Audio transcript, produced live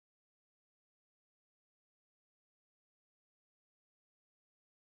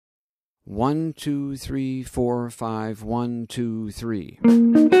1, 2, 3, 4, 5, 1, 2, 3.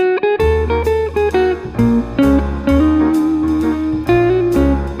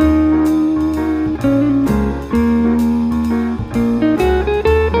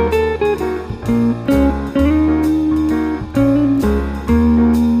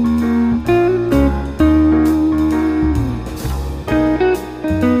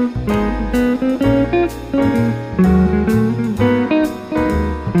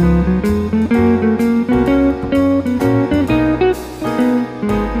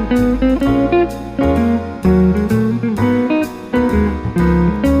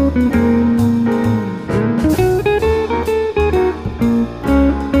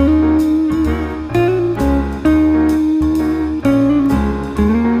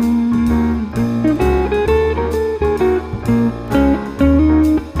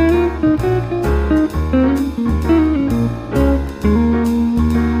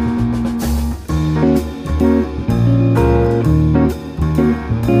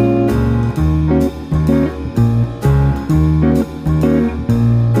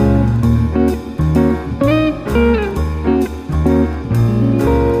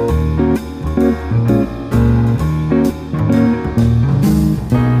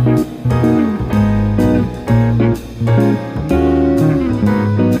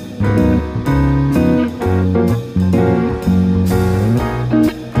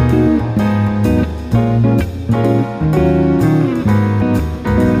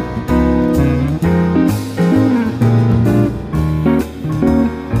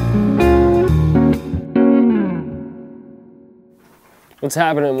 What's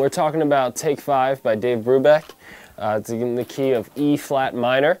happening? We're talking about Take 5 by Dave Brubeck. It's in the key of E flat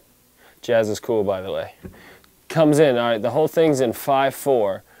minor. Jazz is cool, by the way. Comes in, all right, the whole thing's in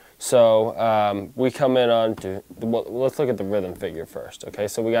 5/4. So we come in on to, well, let's look at the rhythm figure first. Okay,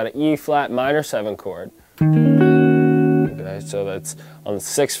 so we got an E flat minor 7 chord. Okay, so that's on the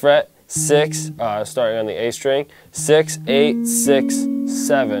 6th fret, 6, starting on the A string, 6, 8, 6,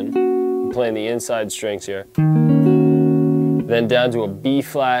 7. I'm playing the inside strings here. Then down to a B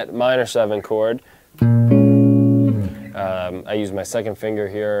flat minor 7 chord. I use my 2nd finger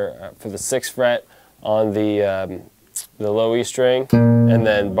here for the 6th fret on the low E string, and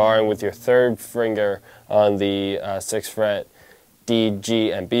then barring with your 3rd finger on the 6th fret, D,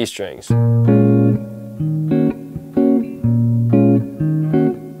 G, and B strings.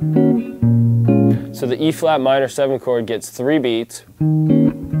 So the E flat minor 7 chord gets 3 beats.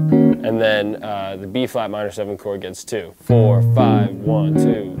 And then the B flat minor 7 chord gets 2. 4, 5, 1,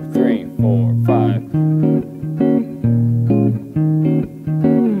 2, 3, 4, 5.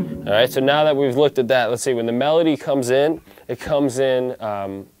 Alright, so now that we've looked at that, let's see, when the melody comes in, it comes in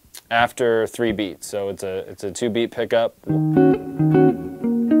after 3 beats. So it's a 2-beat pickup.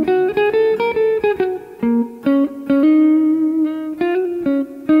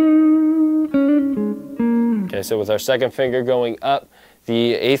 Okay, so with our 2nd finger going up,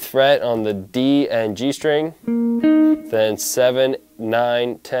 the 8th fret on the D and G string, then 7,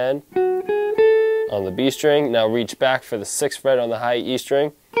 9, 10 on the B string. Now reach back for the 6th fret on the high E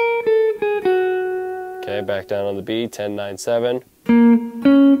string. Okay, back down on the B, 10, 9, 7.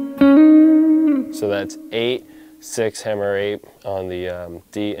 So that's 8, 6, hammer 8 on the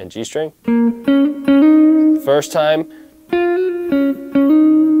D and G string. First time.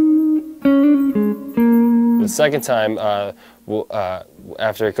 The 2nd time,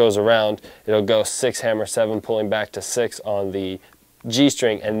 after it goes around, it'll go 6, hammer 7, pulling back to 6 on the G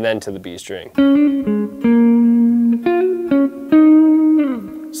string and then to the B string.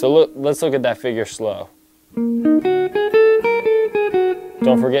 So let's look at that figure slow.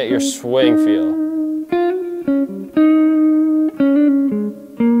 Don't forget your swing feel.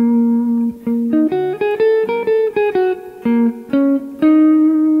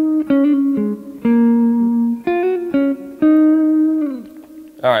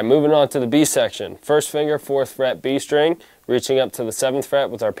 Alright, moving on to the B section. 1st finger, 4th fret, B string, reaching up to the 7th fret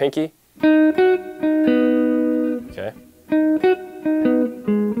with our pinky. Okay.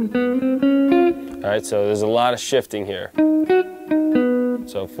 Alright, so there's a lot of shifting here.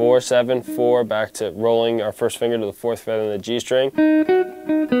 So 4, 7, 4, back to rolling our 1st finger to the 4th fret on the G string.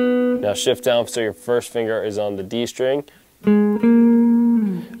 Now shift down so your 1st finger is on the D string.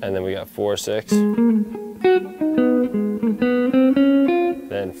 And then we got 4, 6.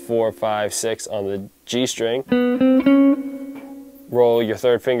 Then 4, 5, 6 on the G string. Roll your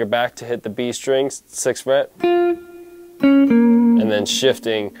 3rd finger back to hit the B string, 6th fret. And then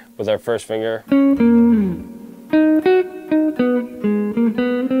shifting with our 1st finger.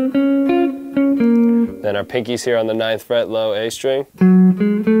 Then our pinky's here on the 9th fret, low A string.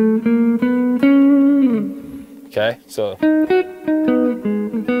 Okay, so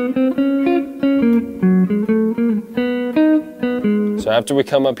after we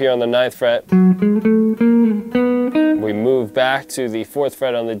come up here on the 9th fret, we move back to the 4th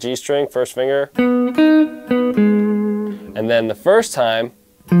fret on the G string, first finger, and then the first time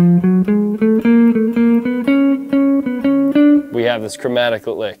we have this chromatic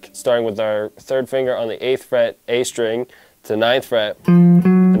lick, starting with our 3rd finger on the 8th fret A string to 9th fret,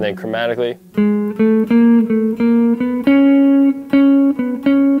 and then chromatically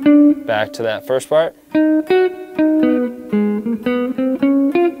back to that first part.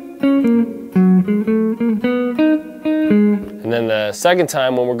 And then the second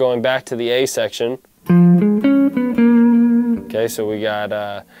time when we're going back to the A section, okay, so we got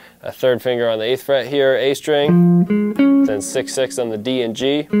a 3rd finger on the 8th fret here, A string, then 6/6 on the D and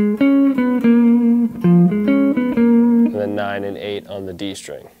G, and then 9 and 8 on the D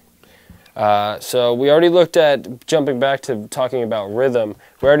string. So we already looked at, jumping back to talking about rhythm,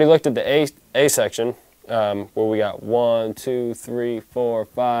 we already looked at the A section, where we got 1, 2, 3, 4,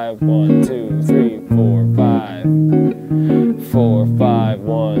 5, 1, 2, 3, 4, 5, 4, 5,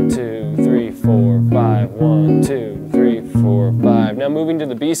 1, 2, 3, 4, 5, 1, 2, 3, 4, 5. Now moving to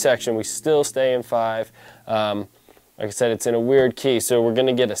the B section, we still stay in 5. Like I said, it's in a weird key, so we're going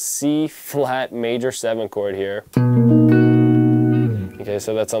to get a C flat major 7 chord here. Okay,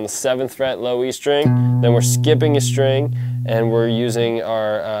 so that's on the 7th fret, low E string. Then we're skipping a string, and we're using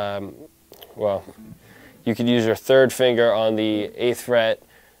our, well, you could use your 3rd finger on the 8th fret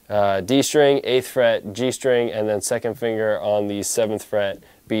D string, 8th fret G string, and then 2nd finger on the 7th fret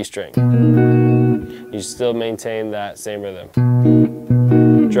B string. You still maintain that same rhythm.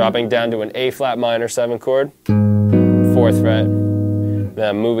 Dropping down to an A flat minor 7 chord, 4th fret,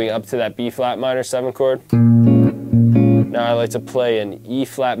 then moving up to that B flat minor 7 chord. Now I like to play an E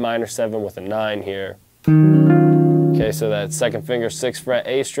flat minor 7 with a 9 here. Okay, so that 2nd finger 6th fret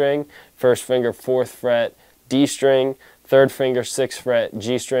A string, 1st finger 4th fret D string, 3rd finger 6th fret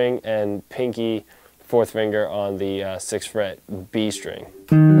G string, and pinky 4th finger on the 6th fret B string.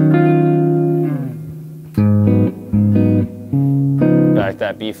 Back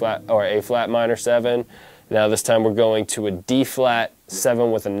that B flat or A flat minor 7. Now this time we're going to a D flat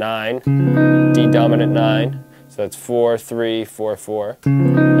 7 with a 9, D dominant 9. So that's 4, 3, 4, 4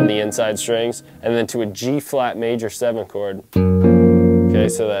 on the inside strings, and then to a G flat major 7 chord. Okay,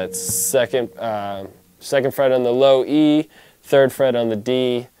 so that's second fret on the low E, 3rd fret on the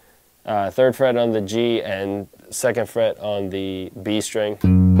D, 3rd fret on the G, and 2nd fret on the B string.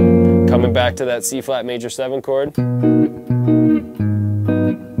 Coming back to that C flat major 7 chord.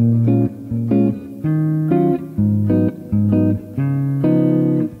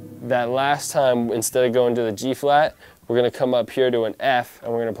 That last time, instead of going to the G flat, we're going to come up here to an F,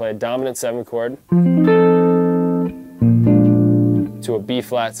 and we're going to play a dominant 7 chord to a B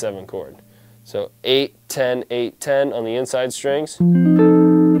flat 7 chord. So 8, 10, 8, 10 on the inside strings,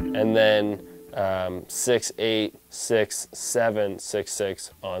 and then 6, 8, 6, 7, 6,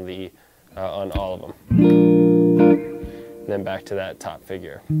 6 on the on all of them. And then back to that top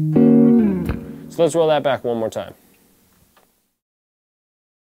figure. So let's roll that back one more time.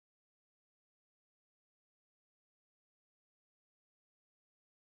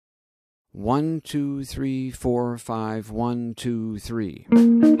 1, 2, 3, 4, 5, 1, 2, 3.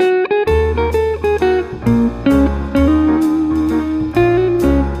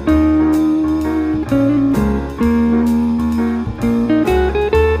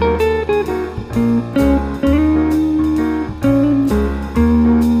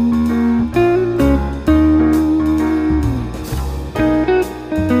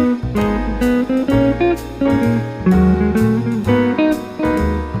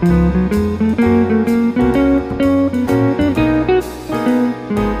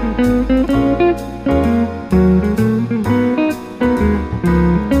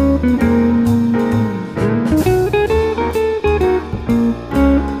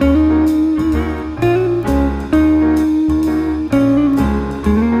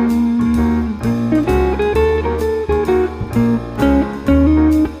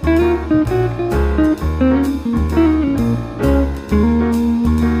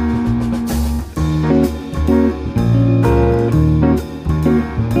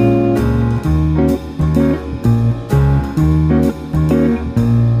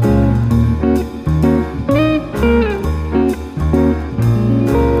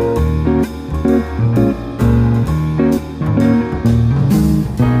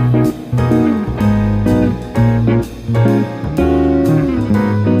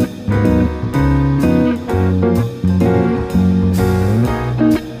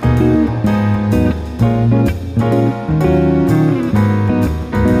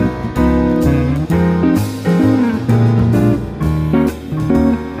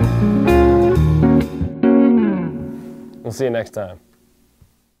 see you next time.